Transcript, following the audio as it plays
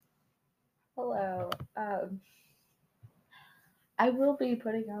I will be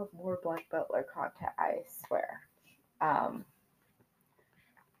putting out more Black Butler content, I swear.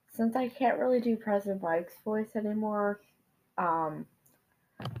 Since I can't really do President Mike's voice anymore, I'm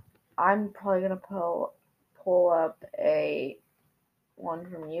probably gonna pull up a one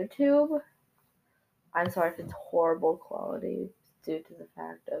from YouTube. I'm sorry if it's horrible quality due to the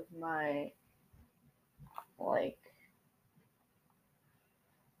fact of my like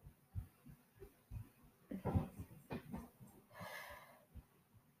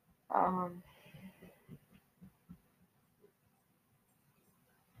um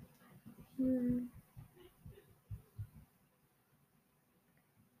due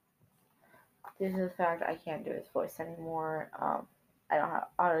to the fact I can't do his voice anymore. I don't have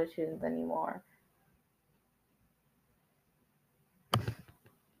auto tunes anymore.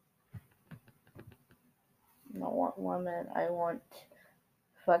 I don't want women. I want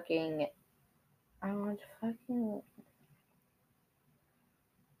fucking.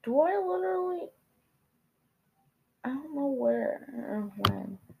 Do I literally? I don't know where or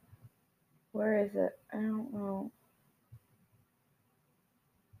when. Where is it? I don't know.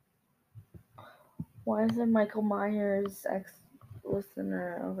 Why is there Michael Myers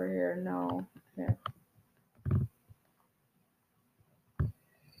ex-listener over here? No. Here.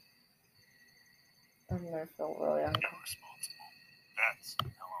 I'm gonna feel really uncomfortable. That's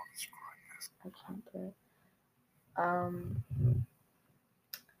how I'll describe this. I can't do it.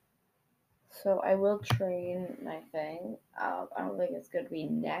 So I will train my thing. I don't think it's gonna be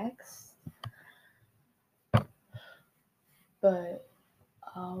next, but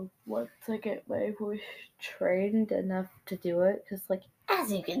once I get my voice trained enough to do it, because like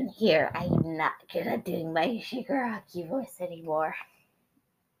as you can hear, I'm not good at doing my Shigaraki voice anymore.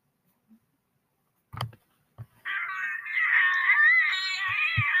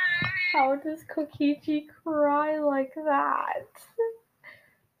 How does Kokichi cry like that?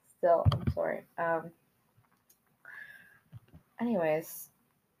 Still, I'm sorry. Anyways,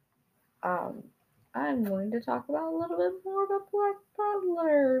 I'm going to talk about a little bit more about Black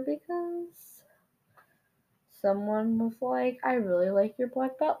Butler because someone was like, I really like your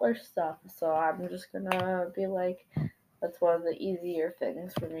Black Butler stuff, so I'm just gonna be like, that's one of the easier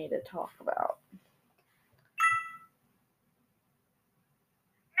things for me to talk about.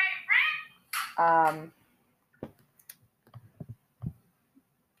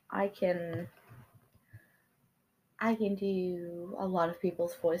 I can do a lot of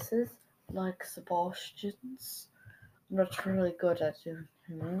people's voices, like Sebastian's. I'm not really good at doing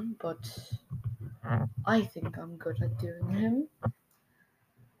him, but I think I'm good at doing him.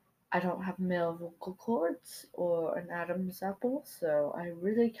 I don't have male vocal cords or an Adam's apple, so I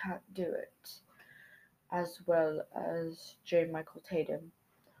really can't do it as well as J. Michael Tatum.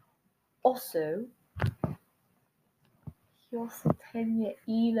 Also, he also Tanya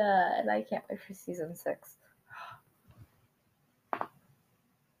Ida, and I can't wait for season 6.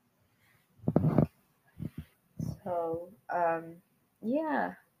 So,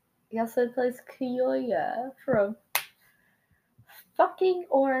 yeah. He also plays Kiyoya from fucking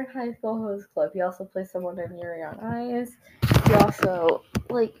Orange High School Host Club. He also plays someone in Yuri on Ice. He also,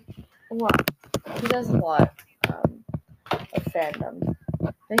 like, what? He does a lot of fandom.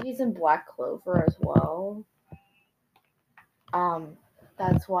 I think he's in Black Clover as well.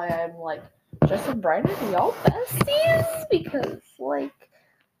 That's why I'm like, Justin Briner, y'all besties? Because, like,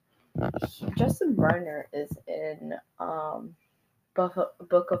 Justin Briner is in Book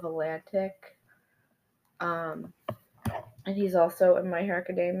of Atlantic. And he's also in My Hero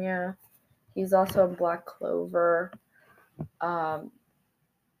Academia. He's also in Black Clover. But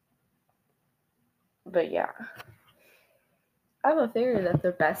yeah. I have a theory that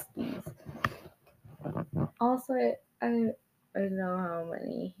they're besties. Also, I don't know how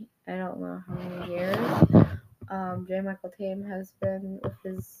many years J. Michael Tatum has been with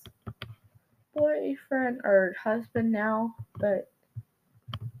his boyfriend or husband now, but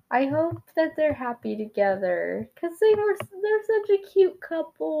I hope that they're happy together because they're such a cute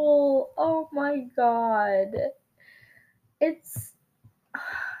couple. Oh my god, they're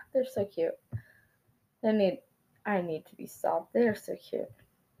so cute. I need to be stopped. They are so cute.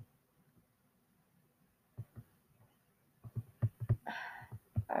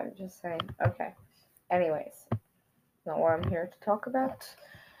 I'm just saying. Okay. Anyways, not what I'm here to talk about.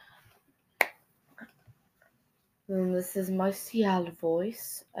 This is my Seattle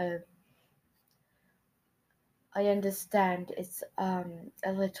voice. I understand it's a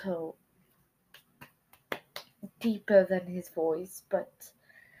little deeper than his voice, but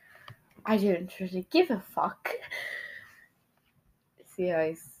I don't really give a fuck. See how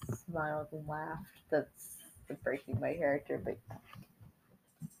I smiled and laughed? That's the breaking my character, but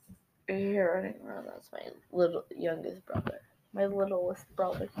you're running around. That's my little youngest brother. My littlest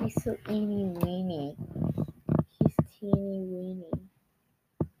brother. He's so eeny weeny. He's teeny weeny.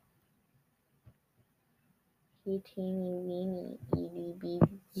 He teeny weeny. Eeny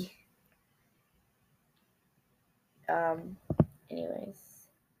beeny. Anyways.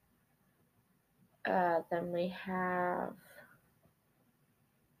 Then we have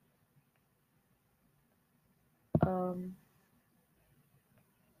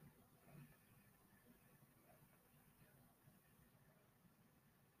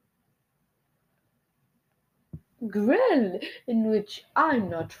Grell, in which I'm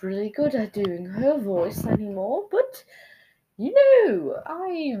not really good at doing her voice anymore, but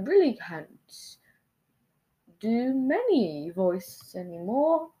I really can't do many voices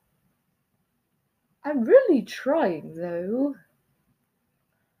anymore. I'm really trying though.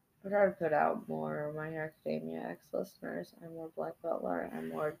 But I'd put out more My Academia X listeners and more Black Butler and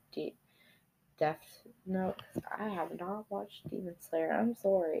more Death Note. I have not watched Demon Slayer. I'm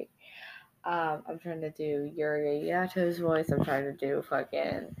sorry. I'm trying to do Yuri Yato's voice. I'm trying to do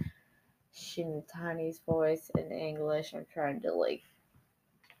fucking Shinitani's voice in English. I'm trying to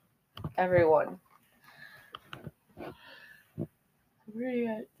everyone. I'm really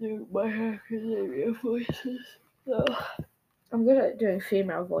at do My Academia voices. So I'm good at doing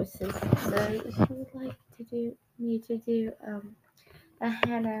female voices. So if you would like to do me to do a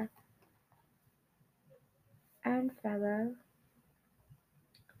Hannah and Fellow,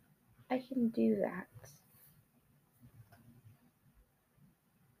 I can do that.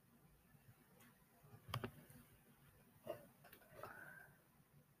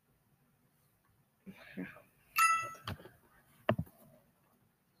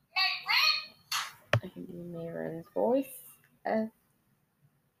 I can do Mayron's voice.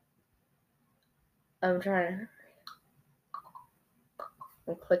 I'm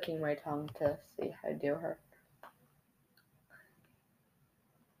clicking my tongue to see how to do her.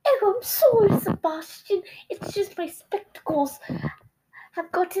 Oh, I'm sorry, Sebastian. It's just my spectacles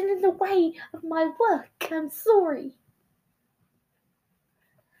have gotten in the way of my work. I'm sorry.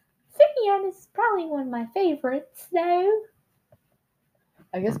 Finian is probably one of my favorites, though.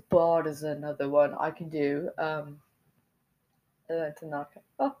 I guess Bard is another one I can do. Tanaka.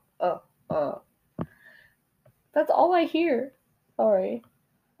 Oh. That's all I hear. Sorry.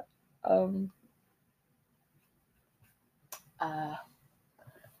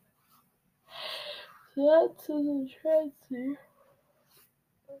 That's a trancy.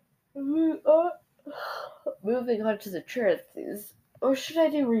 Moving on to the transies. Or should I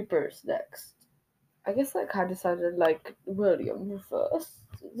do Reapers next? I guess that kind of sounded like William first.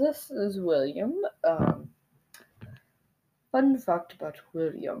 This is William. Fun fact about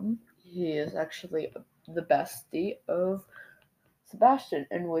William, he is actually the bestie of Sebastian,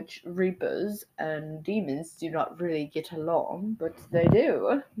 in which Reapers and demons do not really get along, but they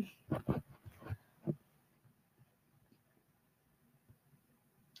do.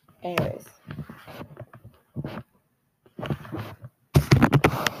 Anyways.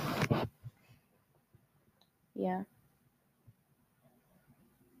 Yeah.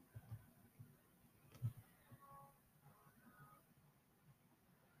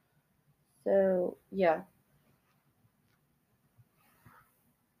 So, yeah.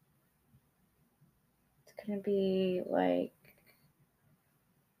 It's gonna be like...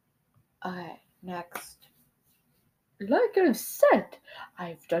 Okay, next. Like I've said,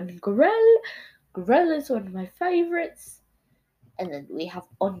 I've done Grell. Grell is one of my favorites. And then we have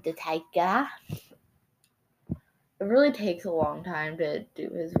Undertaker. It really takes a long time to do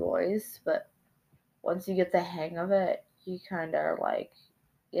his voice, but once you get the hang of it, you kind of are like,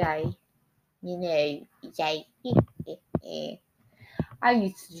 yay. Yay. I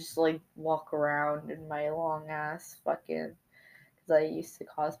used to just walk around in my long ass fucking, because I used to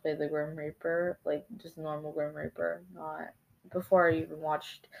cosplay the Grim Reaper, just normal Grim Reaper, not before I even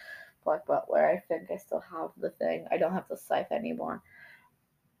watched Black Butler. I think I still have the thing. I don't have the scythe anymore.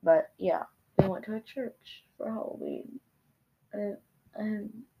 But yeah, we went to a church for Halloween. I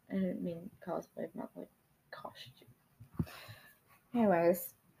didn't mean cosplay, not costume.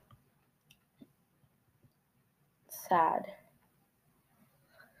 Anyways, sad.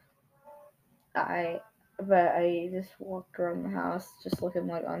 But I just walked around the house just looking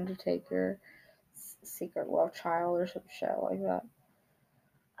like Undertaker, Secret Love Child, or some shit like that.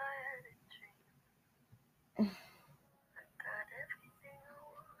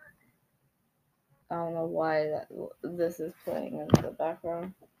 I don't know why this is playing in the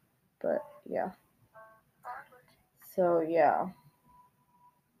background, but yeah. So yeah.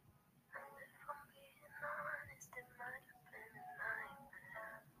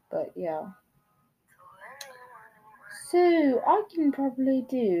 But yeah. So I can probably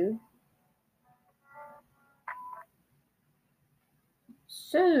do.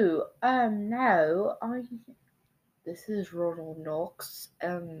 So now I. This is Ronald Knox.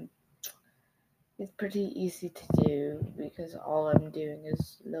 It's pretty easy to do because all I'm doing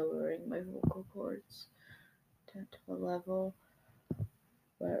is lowering my vocal cords down to a level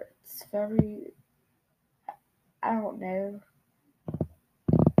where it's very. I don't know.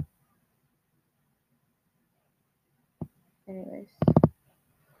 Anyways.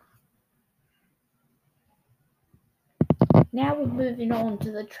 Now we're moving on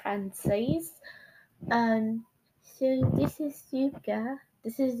to the trances. So this is Luca.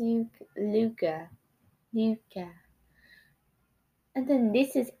 This is Luca. And then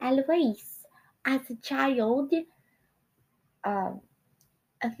this is Eloise as a child. Um,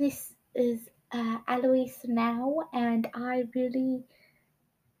 and this is Eloise now, and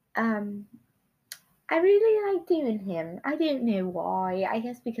um, I really like doing him. I don't know why. I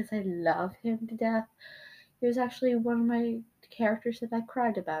guess because I love him to death. He was actually one of my characters that I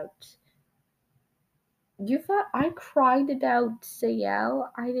cried about. You thought I cried about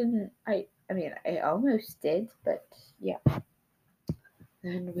CL? I didn't. I mean, I almost did, but yeah.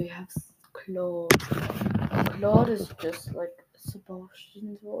 Then we have Claude. Claude is just like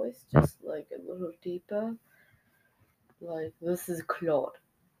Sebastian's voice, just like a little deeper. Like, this is Claude.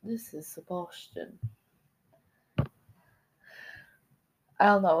 This is Sebastian. I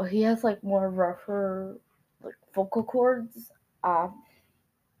don't know. He has like more rougher, like vocal cords. Yeah.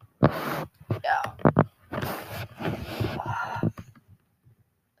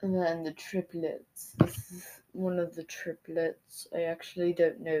 And then the triplets. This is one of the triplets. I actually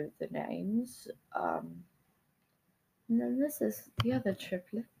don't know the names. And then this is the other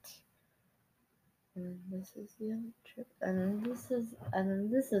triplet. And then this is the other triplet. And then this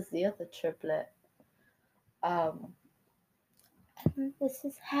is the other triplet. And then this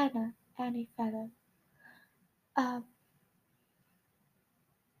is Hannah, Annie Feather. Um,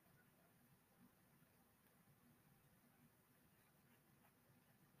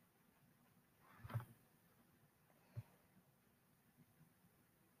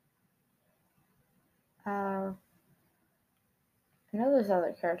 I know there's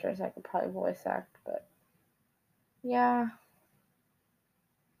other characters I could probably voice act, but yeah.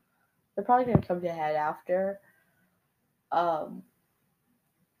 They're probably gonna come to head after.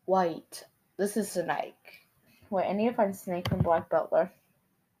 White. This is Snake. Wait, I need to find Snake from Black Butler.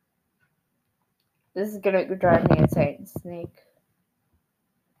 This is gonna drive me insane. Snake.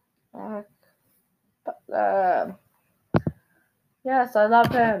 Black Butler. Yes, I love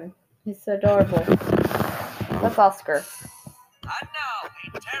him. He's so adorable. That's Oscar. And now,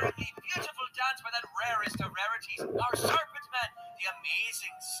 a terribly beautiful dance by that rarest of rarities, our serpent man, the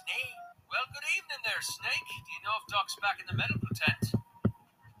amazing Snake. Well, good evening there, Snake. Do you know if Doc's back in the medical tent?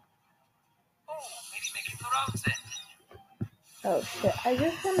 Oh, maybe making the rounds then. Oh shit! I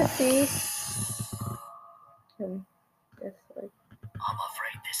just want to see him. Just like. I'm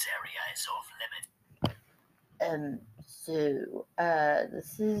afraid this area is off limit. So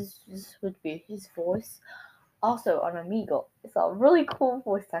this would be his voice. Also on Amigo, it's a really cool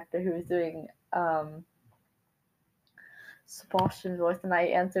voice actor who was doing Sebastian's voice, and I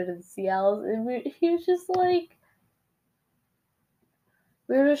answered in CL's, and he was just like,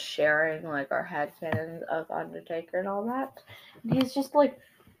 we were just sharing like our headcanons of Undertaker and all that, and he's just like,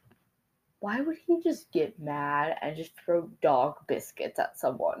 why would he just get mad and just throw dog biscuits at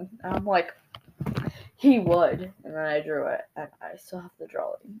someone? And I'm like, he would, and then I drew it, and I still have the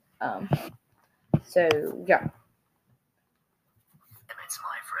drawing. So yeah. It's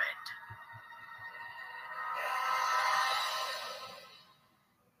my friend.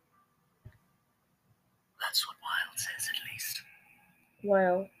 That's what Wild says, at least.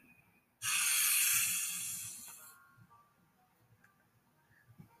 Well.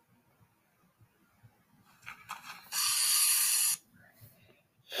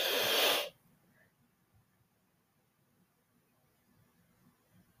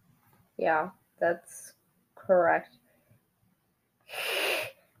 Yeah, that's correct.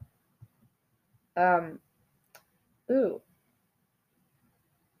 Ooh.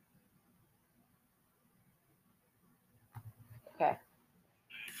 Okay.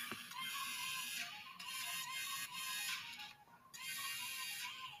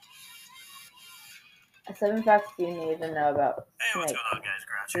 Seven facts you need to know about Hey, what's Snake. going on, guys?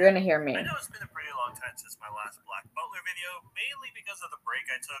 Grouch You're here. gonna hear me. I know it's been a pretty long time since my last Black Butler video, mainly because of the break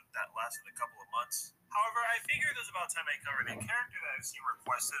I took that lasted a couple of months. However, I figured it was about time I covered a character that I've seen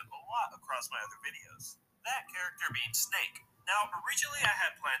requested a lot across my other videos. That character being Snake. Now, originally I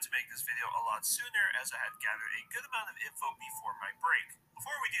had planned to make this video a lot sooner as I had gathered a good amount of info before my break.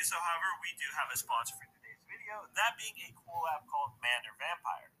 Before we do so, however, we do have a sponsor for today's video, that being a cool app called Man or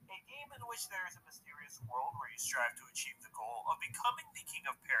Vampire, a game in which there is a mysterious world where you strive to achieve the goal of becoming the king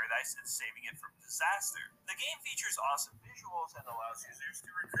of paradise and saving it from disaster. The game features awesome visuals and allows users to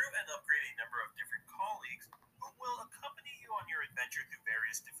recruit and upgrade a number of different colleagues who will accompany you on your adventure through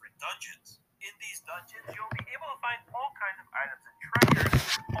various different dungeons. In these dungeons, you'll be able to find all kinds of items and treasures,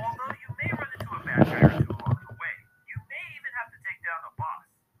 although you may run into a bad guy or two along the way. You may even have to take down a boss.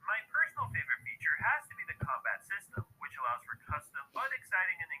 My personal favorite feature has to be the combat system, which allows for custom but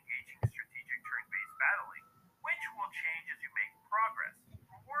exciting and engaging strategic turn-based battling, which will change as you make progress.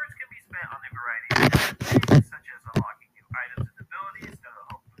 Rewards can be spent on a variety of different things, such as unlocking new items and abilities that will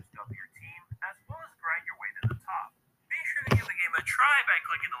help boost up your team, as well as grind your way to the top. Be sure to give the game a try by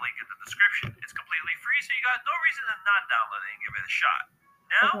clicking the link in the description. It's completely free, so you got no reason to not download it and give it a shot.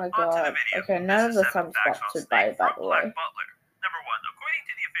 Now, Oh my on to the god. video. Okay, none of This is this 7 I'm facts on sponsored Snake by from the Black way. Butler. Number 1, according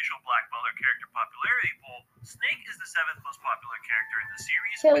to the official Black Butler character popularity poll, Snake is the 7th most popular character in the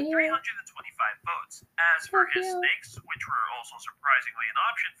series Hell with yeah. 325 votes. As for Fuck his yeah. snakes, which were also surprisingly an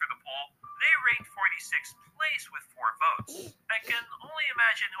option for the poll, they ranked 46th place with 4 votes. I can only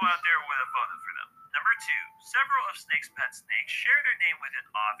imagine who out there would have voted for them. Number 2, several of Snake's pet snakes share their name with an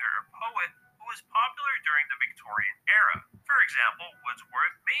author or poet who was popular during the Victorian era. For example,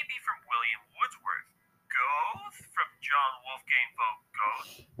 Wordsworth may be from William Wordsworth, Goethe from John Wolfgang von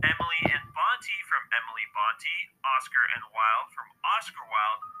Goethe, Emily and Bonte from Emily Bonte, Oscar and Wilde from Oscar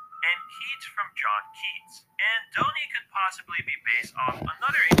Wilde, and Keats from John Keats. And Donny could possibly be based off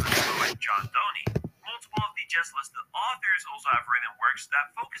another English poet, John Donny. Multiple of the just listed authors also have written works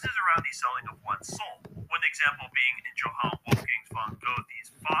that focuses around the selling of one's soul. One example being in Johann Wolfgang von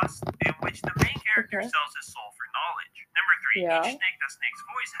Goethe's Faust, in which the main character sells his soul for knowledge. Number 3, Yeah. each snake that Snake's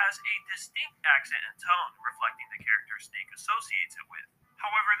voice has a distinct accent and tone, reflecting the character Snake associates it with.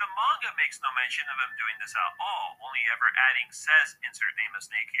 However, the manga makes no mention of him doing this at all, only ever adding says insert name of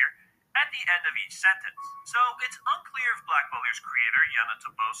Snake here at the end of each sentence. So it's unclear if Black Butler's creator, Yana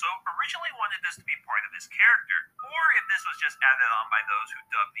Toboso, originally wanted this to be part of his character, or if this was just added on by those who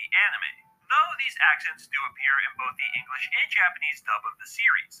dubbed the anime. Though these accents do appear in both the English and Japanese dub of the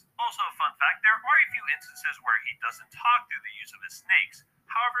series. Also, a fun fact, there are a few instances where he doesn't talk through the use of his snakes.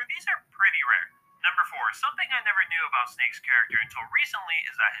 However, these are pretty rare. Number 4, something I never knew about Snake's character until recently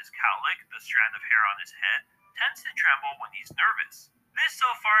is that his cowlick, the strand of hair on his head, tends to tremble when he's nervous. This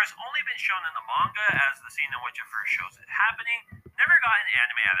so far has only been shown in the manga, as the scene in which it first shows it happening never got an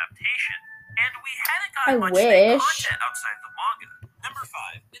anime adaptation, and we hadn't gotten much Snake content outside the manga. Number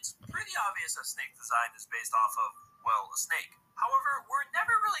 5, it's pretty obvious that Snake's design is based off of, well, a snake. However, we're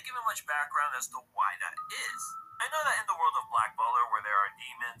never really given much background as to why that is. I know that in the world of Black Butler, where there are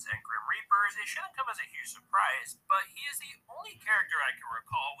demons and Grim Reapers, it shouldn't come as a huge surprise, but he is the only character I can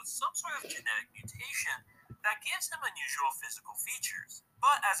recall with some sort of genetic mutation that gives him unusual physical features.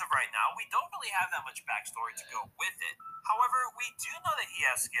 But as of right now, we don't really have that much backstory to go with it. However, we do know that he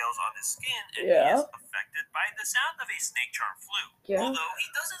has scales on his skin and he is affected by the sound of a snake charm flute. Although he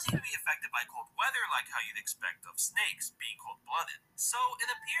doesn't seem to be affected by cold weather like how you'd expect of snakes, being cold-blooded. So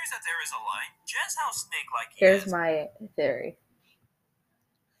it appears that there is a line just how snake-like he is. Here's my theory.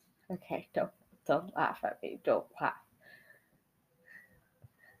 Okay, don't laugh at me. Don't laugh.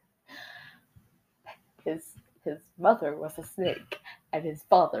 His mother was a snake, and his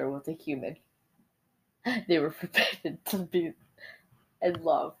father was a human. They were forbidden to be in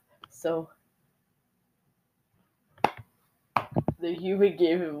love, so the human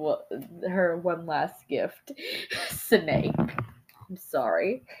gave her one last gift. Snake. I'm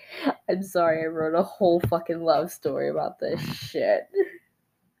sorry I wrote a whole fucking love story about this shit.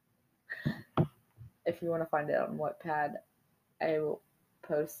 If you want to find it on Wattpad, I will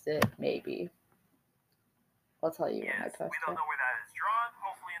post it, maybe. I'll tell you when I post it. We don't know where that is drawn.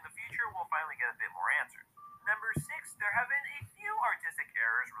 Hopefully in the future we'll finally get a bit more answers. Number 6, there have been a few artistic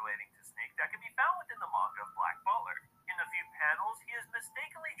errors relating to Snake that can be found within the manga of Black Butler. In a few panels, he is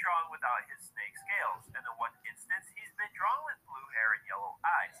mistakenly drawn without his snake scales, and in one instance, he's been drawn with blue hair and yellow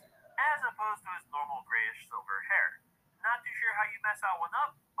eyes, as opposed to his normal grayish silver hair. Not too sure how you messed that one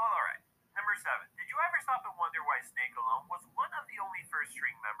up, but alright. Number 7, did you ever stop and wonder why Snake alone was one of the only first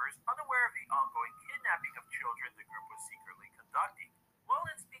string members unaware of the ongoing kidnapping of children the group was secretly conducting? Well,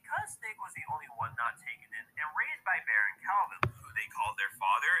 it's because Snake was the only one not taken in and raised by Baron Calvin, who they called their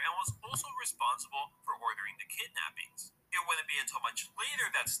father and was also responsible for ordering the kidnappings. It wouldn't be until much later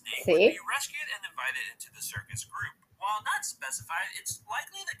that Snake would be rescued and invited into the circus group. While not specified, it's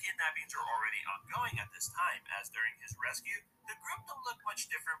likely the kidnappings are already ongoing at this this time, as during his rescue, the group don't look much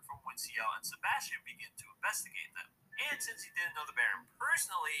different from when Ciel and Sebastian begin to investigate them. And since he didn't know the Baron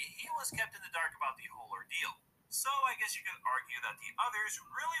personally, he was kept in the dark about the whole ordeal. So I guess you could argue that the others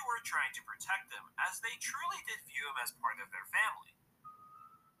really were trying to protect him, as they truly did view him as part of their family.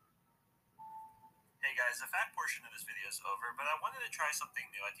 Hey guys, the fact portion of this video is over, but I wanted to try something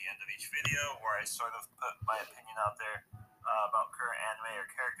new at the end of each video where I sort of put my opinion out there about current anime or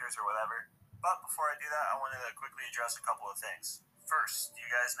characters or whatever. But before I do that, I wanted to quickly address a couple of things. First, you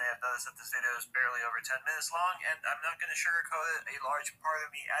guys may have noticed that this video is barely over 10 minutes long, and I'm not going to sugarcoat it. A large part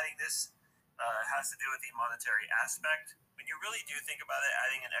of me adding this has to do with the monetary aspect. When you really do think about it,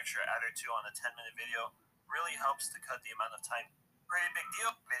 adding an extra ad or two on a 10-minute video really helps to cut the amount of time. Pretty big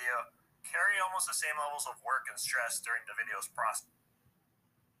deal. Video carry almost the same levels of work and stress during the video's process.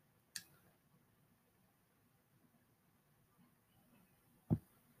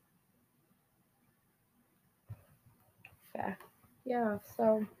 Yeah,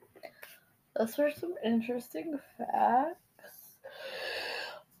 so those were some interesting facts.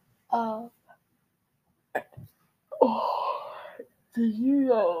 Did you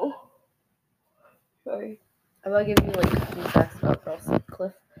know? Sorry. I'm gonna give you like a few facts about Rel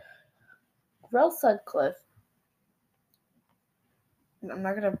Sutcliffe. Rel Sutcliffe, I'm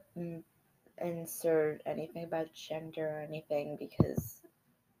not gonna insert anything about gender or anything because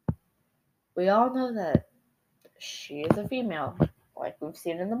we all know that she is a female, like we've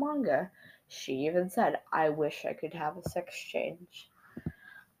seen in the manga. She even said, I wish I could have a sex change.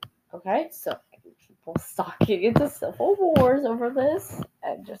 Okay, so people stop getting into civil wars over this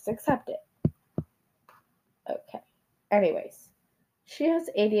and just accept it. Okay. Anyways, she has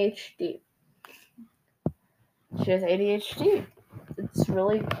ADHD. It's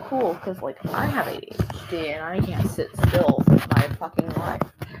really cool because, like, I have ADHD and I can't sit still my fucking life.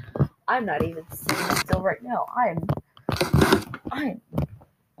 I'm not even sitting still right now. I'm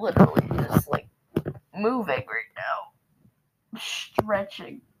literally just like moving right now,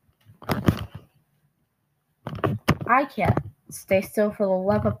 stretching. I can't stay still for the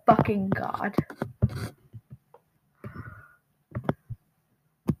love of fucking God.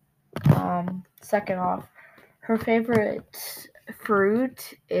 Second off, her favorite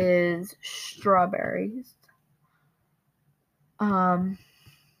fruit is strawberries.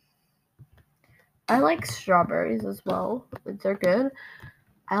 I like strawberries as well. They're good.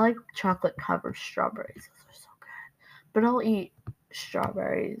 I like chocolate covered strawberries. Those are so good. But I'll eat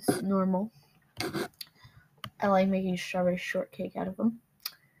strawberries normal. I like making strawberry shortcake out of them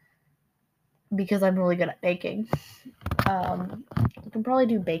because I'm really good at baking. I can probably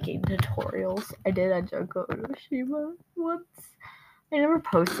do baking tutorials. I did at Joko Oroshima once. I never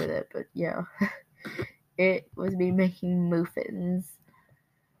posted it, but yeah. It was me making muffins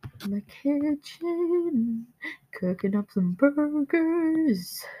in the kitchen, cooking up some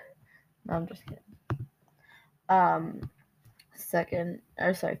burgers. No, I'm just kidding.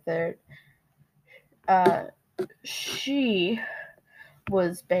 Third. She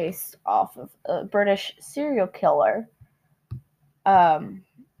was based off of a British serial killer,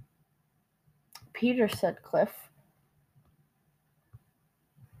 Peter Sutcliffe.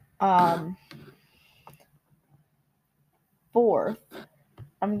 Fourth,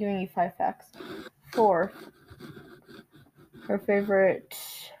 I'm giving you 5 facts. Fourth, her favorite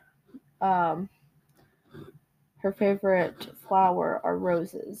flower are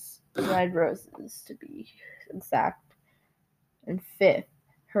roses, red roses to be exact. And fifth,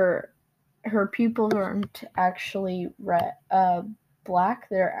 her pupils aren't actually red, black.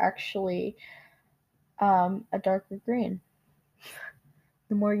 They're actually a darker green.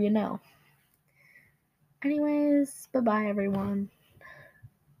 The more you know. Anyways, bye-bye everyone.